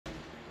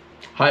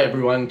Hi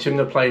everyone, Tim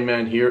the Plane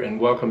Man here, and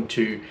welcome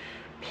to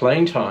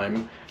Plane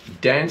Time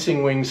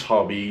Dancing Wings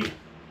Hobby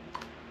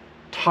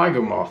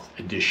Tiger Moth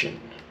Edition.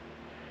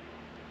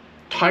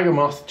 Tiger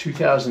Moth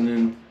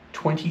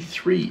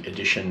 2023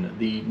 edition,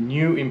 the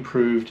new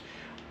improved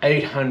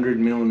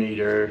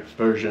 800mm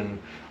version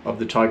of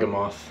the Tiger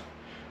Moth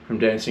from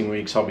Dancing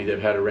Wings Hobby.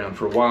 They've had around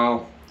for a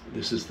while.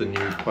 This is the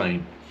new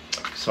plane.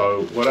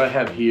 So what I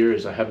have here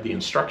is I have the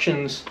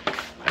instructions,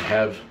 I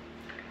have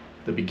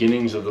the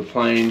beginnings of the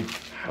plane,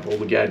 have all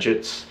the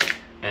gadgets,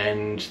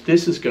 and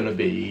this is going to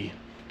be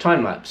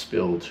time-lapse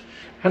build.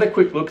 Had a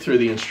quick look through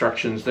the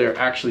instructions. They're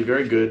actually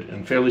very good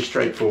and fairly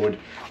straightforward.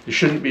 There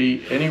shouldn't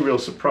be any real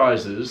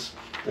surprises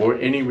or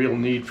any real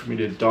need for me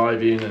to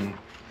dive in and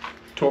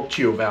talk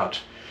to you about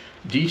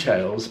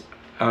details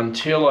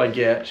until I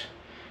get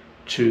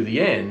to the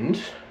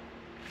end,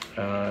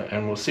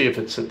 and we'll see if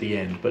it's at the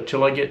end, but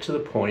till I get to the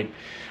point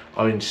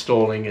of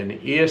installing an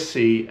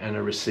ESC and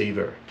a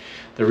receiver.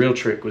 The real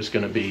trick was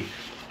going to be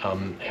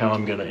how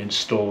I'm going to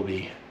install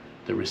the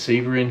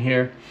receiver in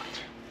here,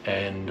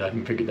 and I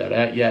haven't figured that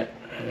out yet,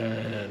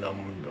 and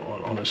I'm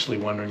honestly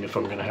wondering if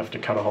I'm going to have to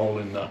cut a hole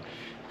in the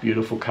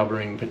beautiful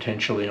covering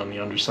potentially on the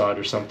underside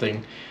or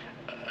something.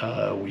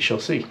 We shall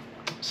see.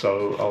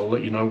 So I'll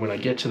let you know when I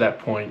get to that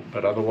point,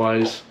 but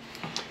otherwise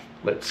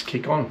let's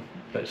kick on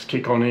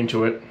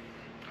into it.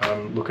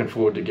 I'm looking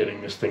forward to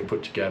getting this thing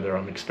put together.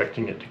 I'm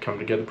expecting it to come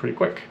together pretty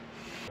quick.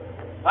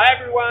 Hi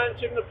everyone,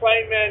 Tim the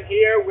Plane Man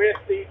here with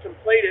the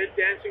completed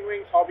Dancing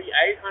Wings Hobby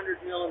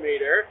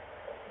 800mm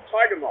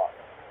Tiger Moth.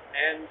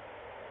 And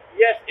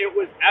yes, it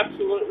was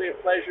absolutely a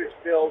pleasure to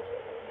build.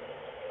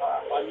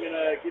 I'm going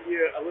to give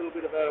you a little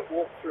bit of a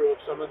walkthrough of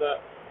some of the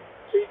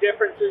key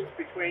differences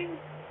between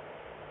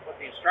what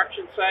the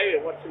instructions say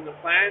and what's in the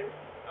plan.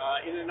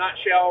 In a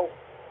nutshell,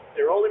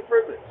 they're all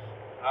improvements.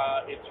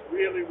 It's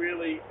really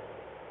a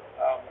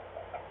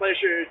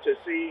pleasure to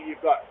see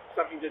you've got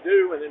something to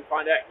do and then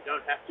find out you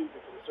don't have to because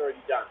it's already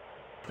done.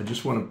 I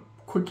just want to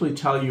quickly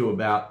tell you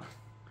about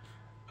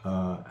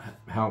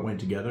how it went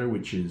together, it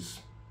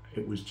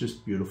was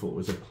just beautiful. It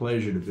was a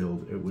pleasure to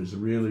build. It was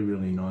really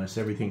nice.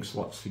 Everything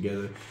slots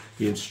together.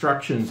 The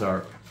instructions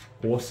are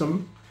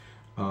awesome.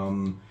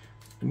 I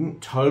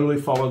didn't totally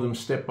follow them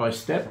step by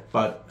step,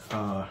 but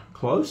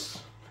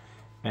close.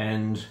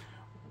 And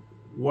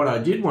what I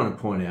did want to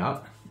point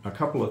out, a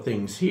couple of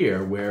things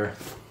here where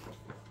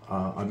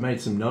I've made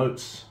some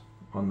notes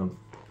on the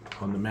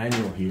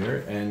manual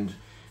here, and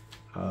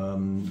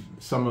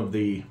some of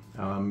the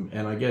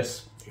and I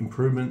guess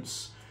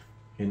improvements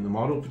in the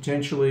model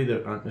potentially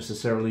that aren't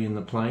necessarily in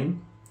the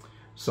plane.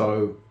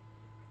 So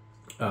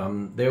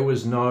there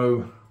was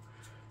no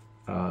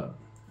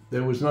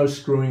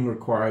screwing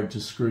required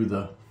to screw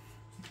the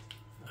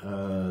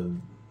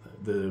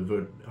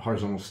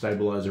horizontal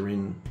stabilizer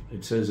in.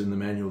 It says in the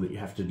manual that you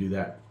have to do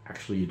that.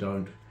 Actually, you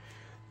don't.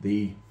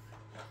 The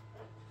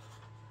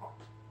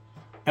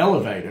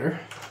elevator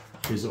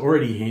is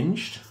already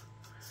hinged.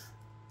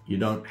 You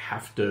don't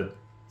have to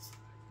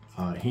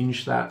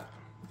hinge that.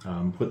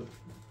 Put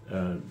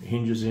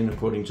hinges in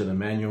according to the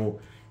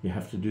manual. You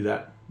have to do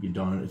that. You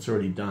don't. It's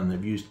already done.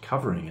 They've used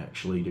covering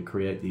actually to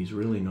create these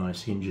really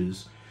nice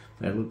hinges.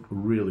 They look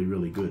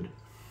really good.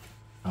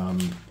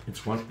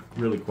 It's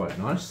really quite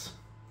nice.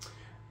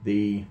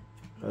 The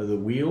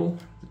wheel,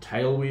 the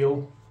tail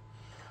wheel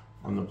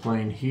on the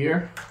plane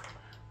here,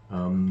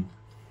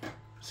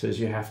 says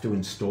you have to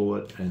install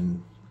it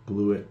and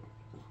glue it.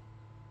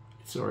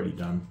 It's already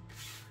done.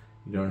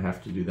 You don't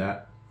have to do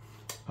that.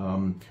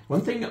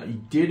 One thing I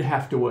did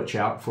have to watch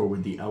out for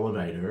with the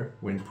elevator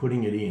when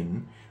putting it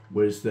in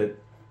was that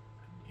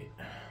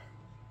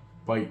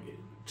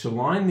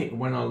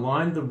when I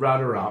lined the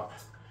rudder up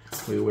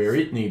where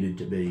it needed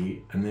to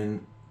be and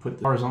then put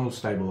the horizontal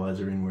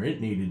stabilizer in where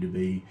it needed to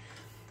be,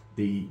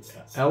 the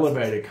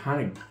elevator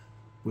kind of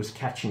was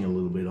catching a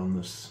little bit on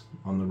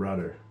the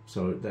rudder,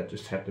 so that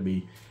just had to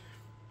be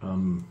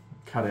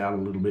cut out a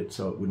little bit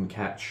so it wouldn't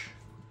catch.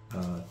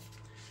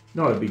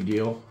 Not a big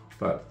deal,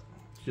 but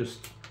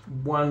just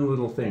one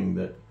little thing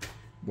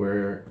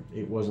where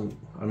it wasn't.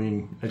 I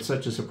mean, it's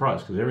such a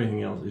surprise because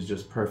everything else is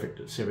just perfect.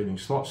 Everything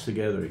slots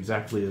together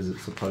exactly as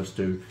it's supposed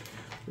to.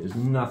 There's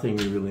nothing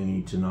you really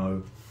need to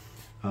know.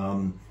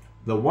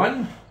 The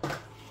one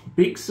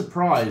big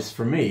surprise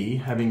for me,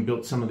 having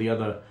built some of the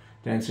other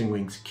Dancing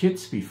Wings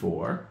kits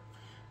before,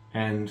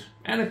 and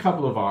a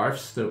couple of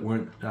ARFs that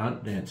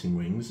aren't Dancing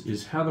Wings,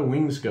 is how the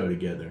wings go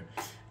together.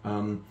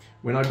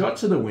 When I got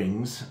to the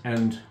wings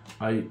and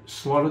I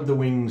slotted the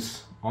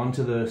wings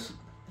onto the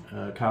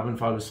carbon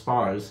fiber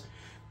spars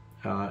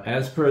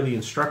as per the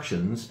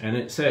instructions, and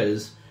it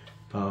says,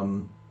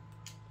 you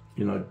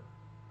know,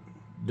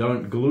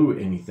 don't glue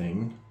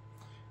anything,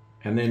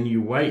 and then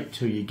you wait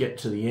till you get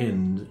to the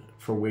end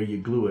for where you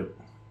glue it.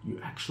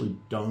 You actually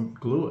don't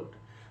glue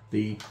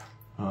it.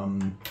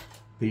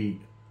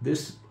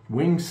 This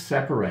wing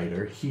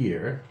separator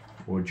here,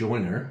 or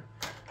joiner,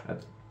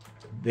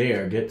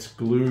 there gets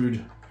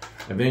glued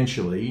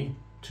eventually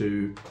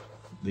to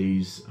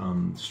these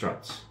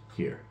struts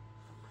here.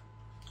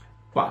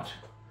 But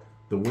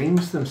The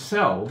wings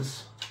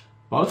themselves,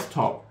 both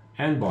top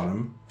and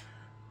bottom,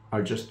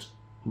 are just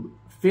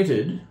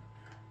fitted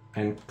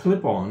and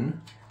clip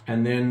on,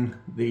 and then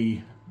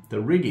the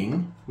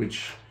rigging,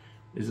 which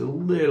is a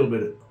little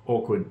bit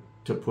awkward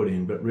to put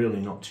in, but really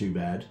not too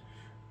bad.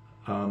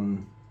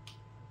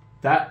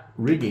 That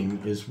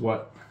rigging is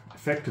what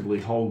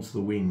effectively holds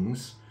the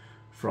wings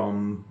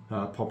from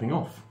popping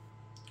off.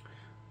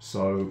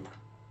 So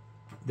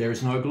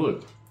there's no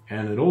glue.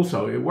 And it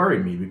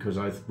worried me because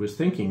I was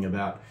thinking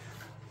about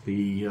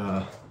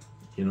I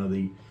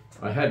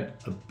had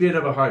a bit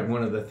of a hard,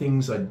 one of the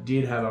things I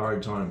did have a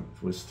hard time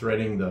was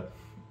threading the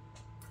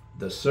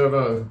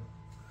servo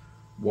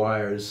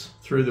wires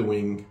through the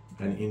wing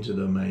and into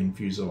the main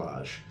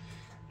fuselage.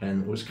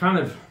 And it was kind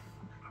of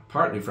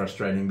partly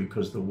frustrating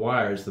because the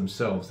wires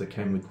themselves that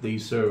came with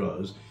these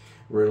servos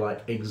were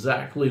like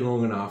exactly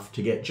long enough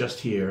to get just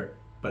here,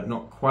 but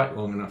not quite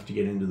long enough to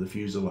get into the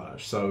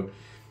fuselage. So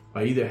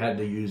I either had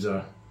to use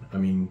I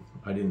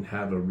didn't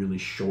have a really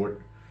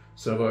short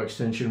servo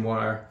extension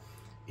wire,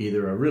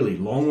 either a really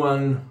long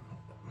one.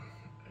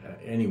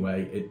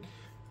 Anyway,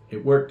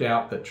 it worked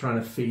out that trying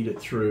to feed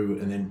it through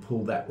and then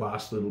pull that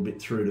last little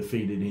bit through to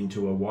feed it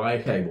into a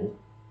Y cable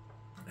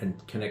and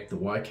connect the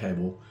Y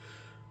cable,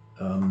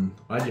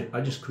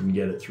 I just couldn't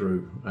get it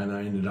through, and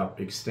I ended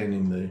up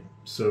extending the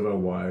servo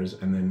wires,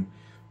 and then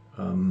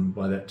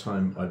by that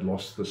time I'd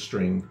lost the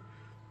string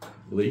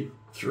lead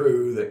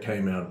through that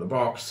came out of the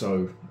box,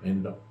 so I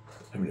ended up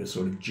having to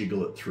sort of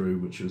jiggle it through,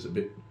 which was a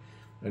bit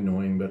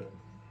annoying, but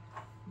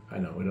I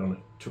know it only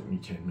took me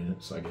 10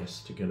 minutes, I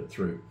guess, to get it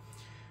through.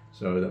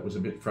 So that was a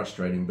bit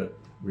frustrating, but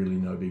really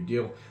no big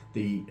deal.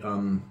 The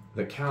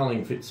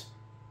cowling fits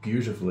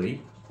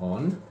beautifully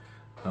on,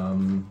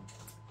 and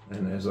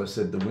as I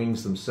said, the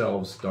wings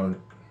themselves don't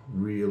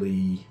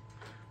really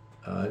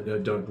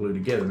don't glue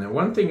together. Now,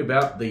 one thing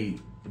about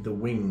the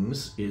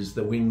wings is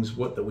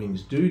what the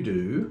wings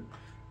do,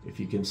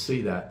 if you can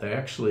see that, they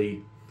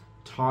actually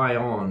tie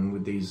on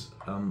with these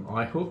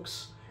eye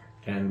hooks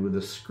and with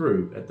a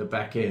screw at the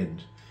back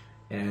end.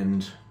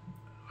 And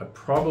I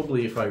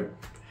probably, if I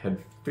had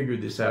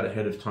figured this out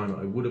ahead of time,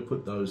 I would have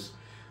put those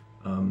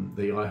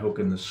the eye hook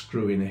and the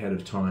screw in ahead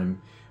of time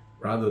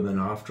rather than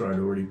after I'd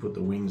already put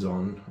the wings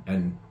on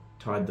and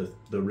tied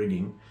the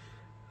rigging,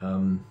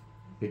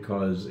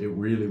 because it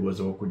really was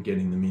awkward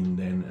getting them in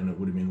then, and it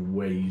would have been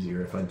way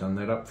easier if I'd done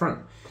that up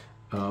front.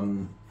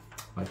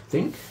 I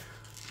think,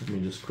 let me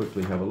just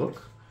quickly have a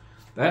look.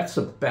 That's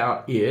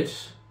about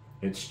it.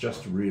 It's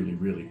just really,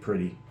 really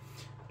pretty.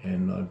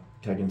 And I've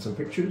taken some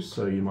pictures,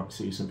 so you might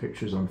see some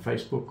pictures on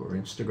Facebook or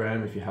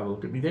Instagram if you have a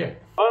look at me there.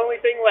 Only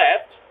thing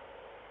left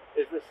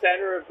is the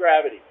center of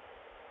gravity,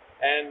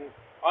 and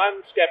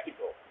I'm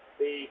skeptical.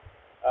 The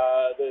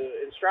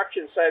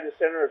instructions say the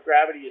center of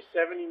gravity is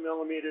 70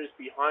 millimeters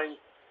behind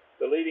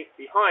the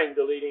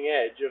leading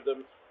edge of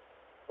the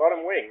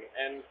bottom wing,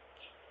 and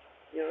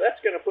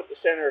that's going to put the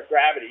center of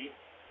gravity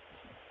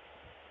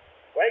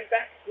way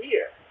back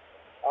here.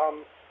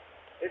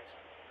 It's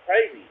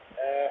crazy.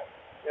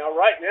 Now,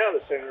 right now,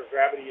 the center of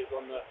gravity is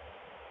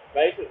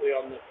basically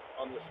on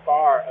the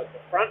spar at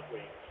the front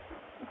wing,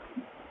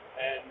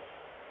 and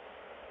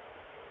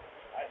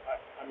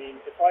I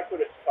mean, if I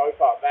put it so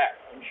far back,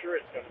 I'm sure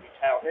it's going to be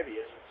tail heavy.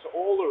 And so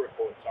all the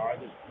reports are,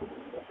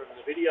 from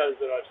the videos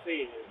that I've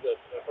seen, is that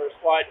the first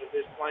flight of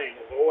this plane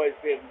has always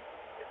been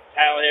it's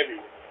tail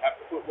heavy. You have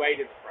to put weight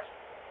in the front.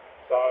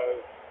 So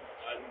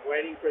I'm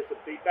waiting for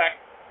some feedback.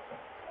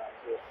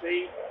 We'll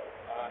see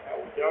how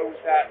we go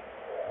with that.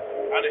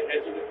 I'm kind of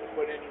hesitant to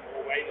put any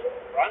more weight in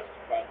the front,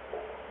 but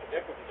I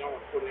definitely don't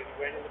want to put any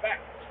weight in the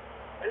back.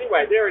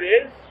 Anyway, there it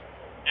is,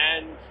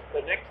 and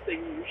the next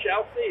thing you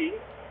shall see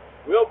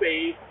will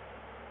be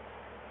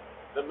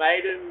the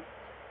maiden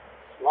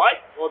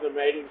flight or the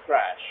maiden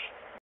crash.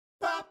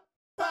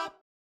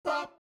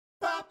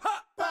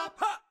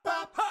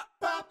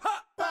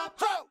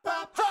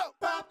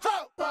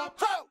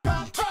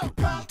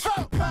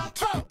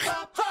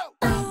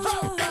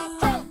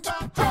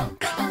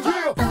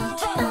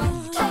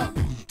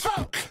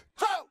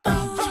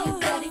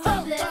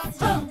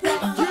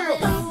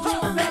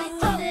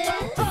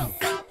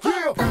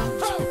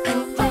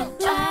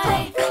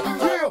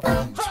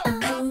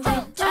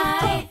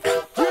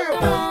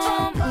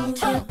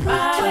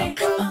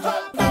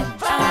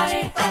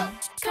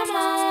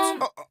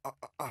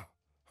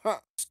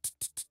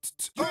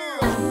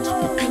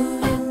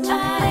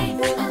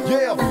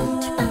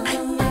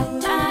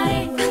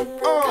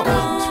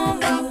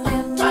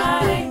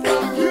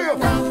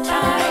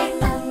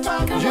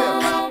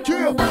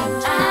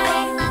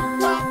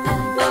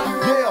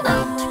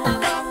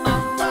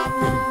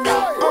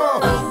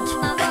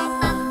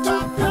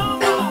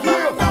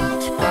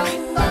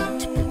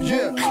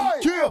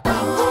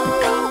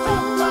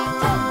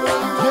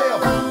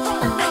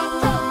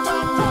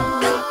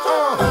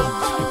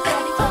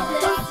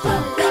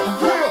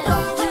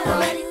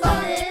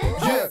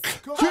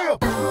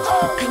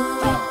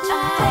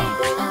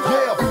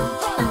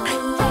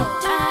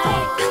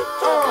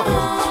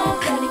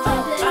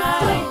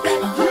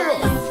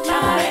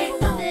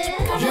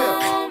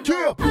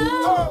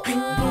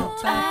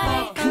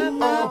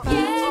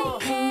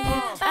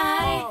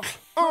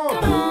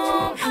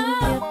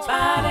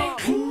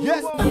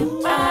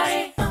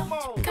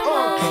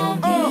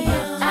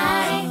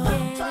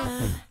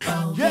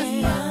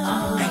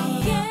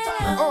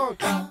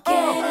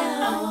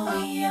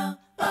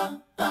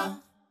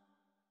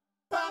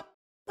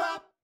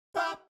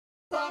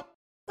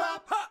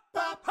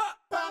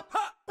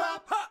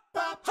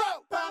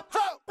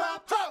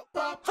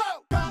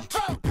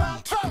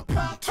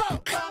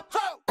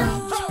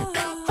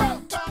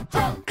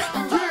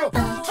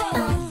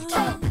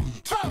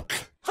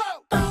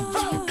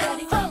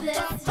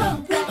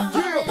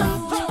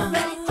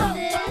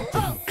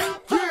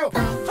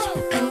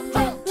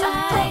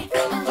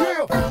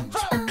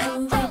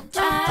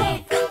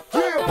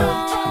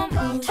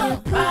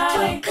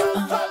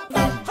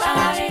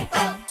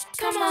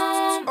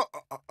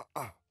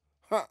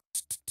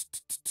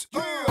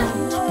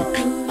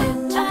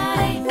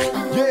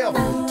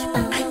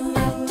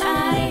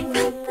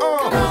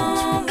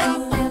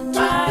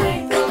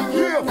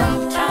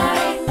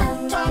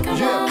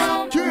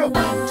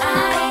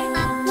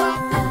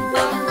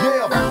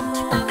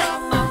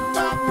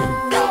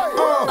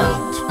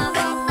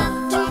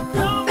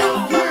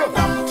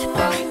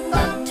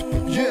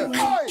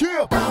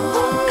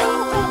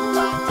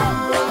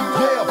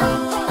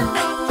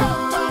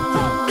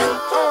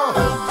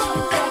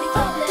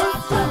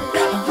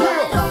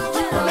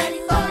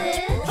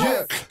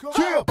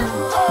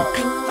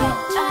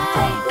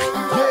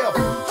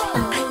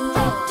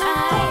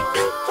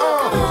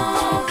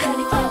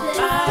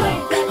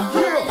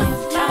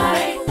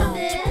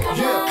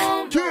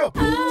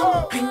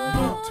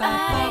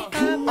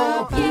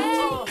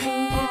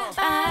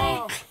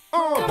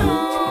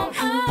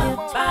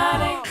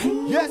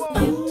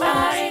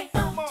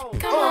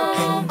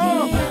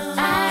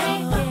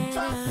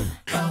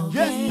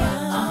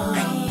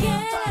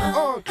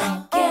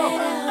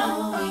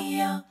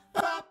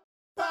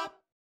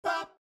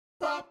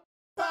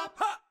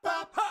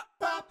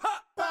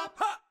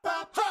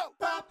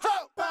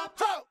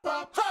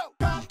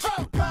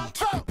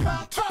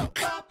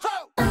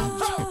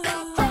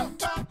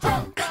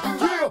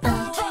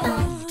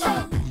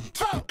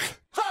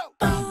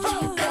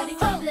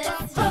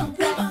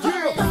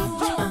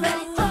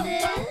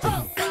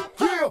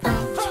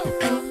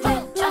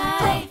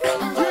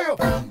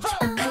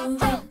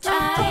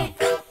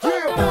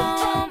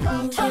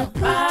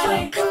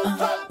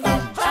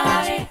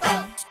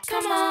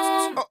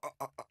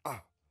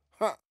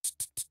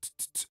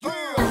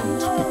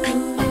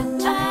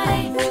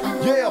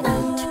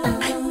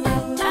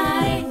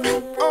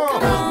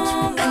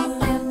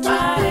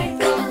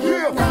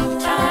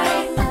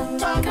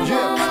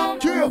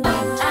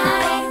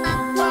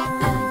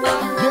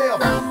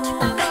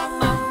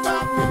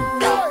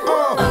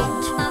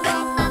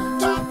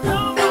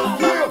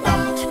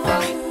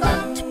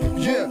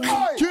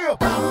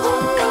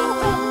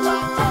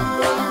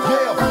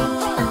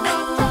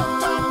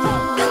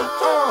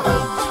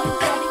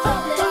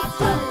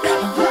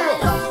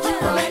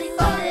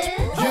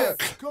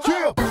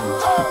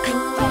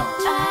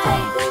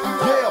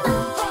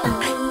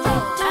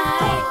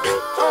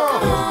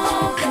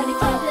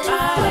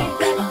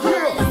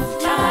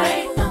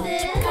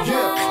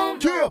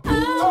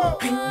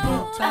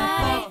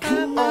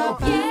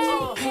 Moth.